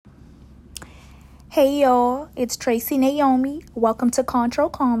Hey y'all, it's Tracy Naomi. Welcome to Control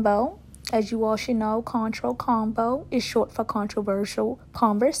Combo. As you all should know, Control Combo is short for controversial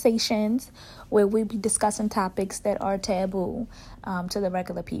conversations, where we be discussing topics that are taboo to the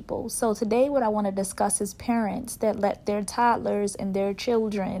regular people. So today what I want to discuss is parents that let their toddlers and their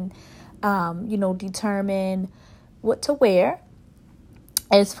children, determine what to wear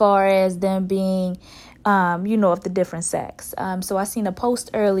as far as them being, of the different sex. So I seen a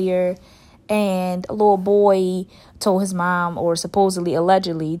post earlier, and a little boy told his mom, or supposedly,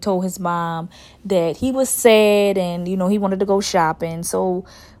 allegedly, told his mom that he was sad and, he wanted to go shopping. So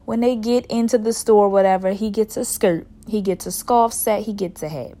when they get into the store, whatever, he gets a skirt, he gets a scarf set, he gets a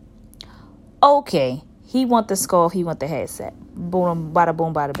hat. Okay, he want the scarf, he want the hat set. Boom, bada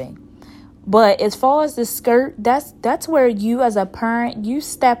boom, bada bing. But as far as the skirt, that's where you as a parent, you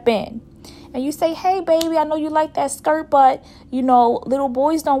step in. And you say, hey, baby, I know you like that skirt, but, little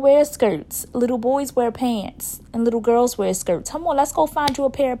boys don't wear skirts. Little boys wear pants and little girls wear skirts. Come on, let's go find you a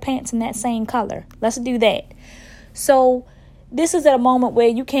pair of pants in that same color. Let's do that. So this is at a moment where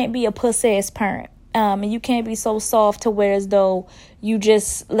you can't be a puss-ass parent. And you can't be so soft to where as though you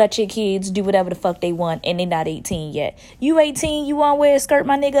just let your kids do whatever the fuck they want and they're not 18 yet. You 18, you want to wear a skirt,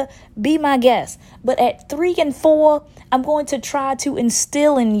 my nigga? Be my guest. But at 3 and 4, I'm going to try to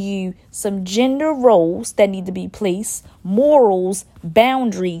instill in you some gender roles that need to be placed, morals,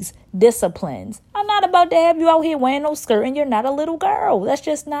 boundaries, disciplines. I'm not about to have you out here wearing no skirt and you're not a little girl. That's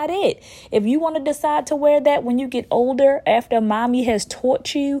just not it. If you want to decide to wear that when you get older, after mommy has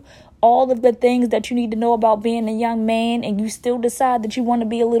taught you all of the things that you need to know about being a young man, and you still decide that you want to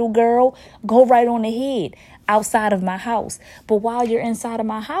be a little girl, go right on ahead outside of my house. But while you're inside of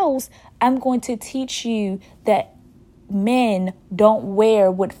my house, I'm going to teach you that men don't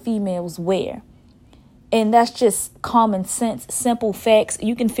wear what females wear. And that's just common sense, simple facts.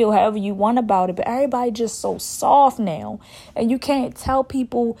 You can feel however you want about it, but everybody just so soft now. And you can't tell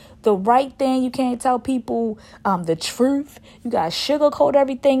people the right thing. You can't tell people the truth. You got to sugarcoat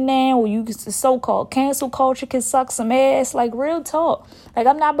everything now. Or you so-called cancel culture can suck some ass. Like, real talk. Like,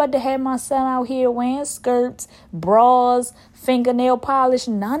 I'm not about to have my son out here wearing skirts, bras, fingernail polish,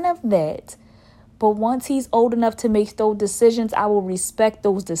 none of that. But once he's old enough to make those decisions, I will respect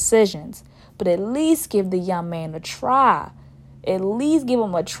those decisions. But at least give the young man a try. At least give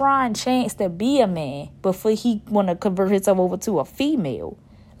him a trying chance to be a man before he want to convert himself over to a female.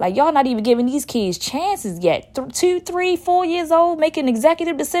 Like, y'all not even giving these kids chances yet. 2, 3, 4 years old, making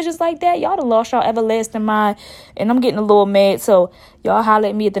executive decisions like that. Y'all done lost y'all everlasting mind. And I'm getting a little mad. So y'all holler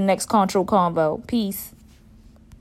at me at the next Control Convo. Peace.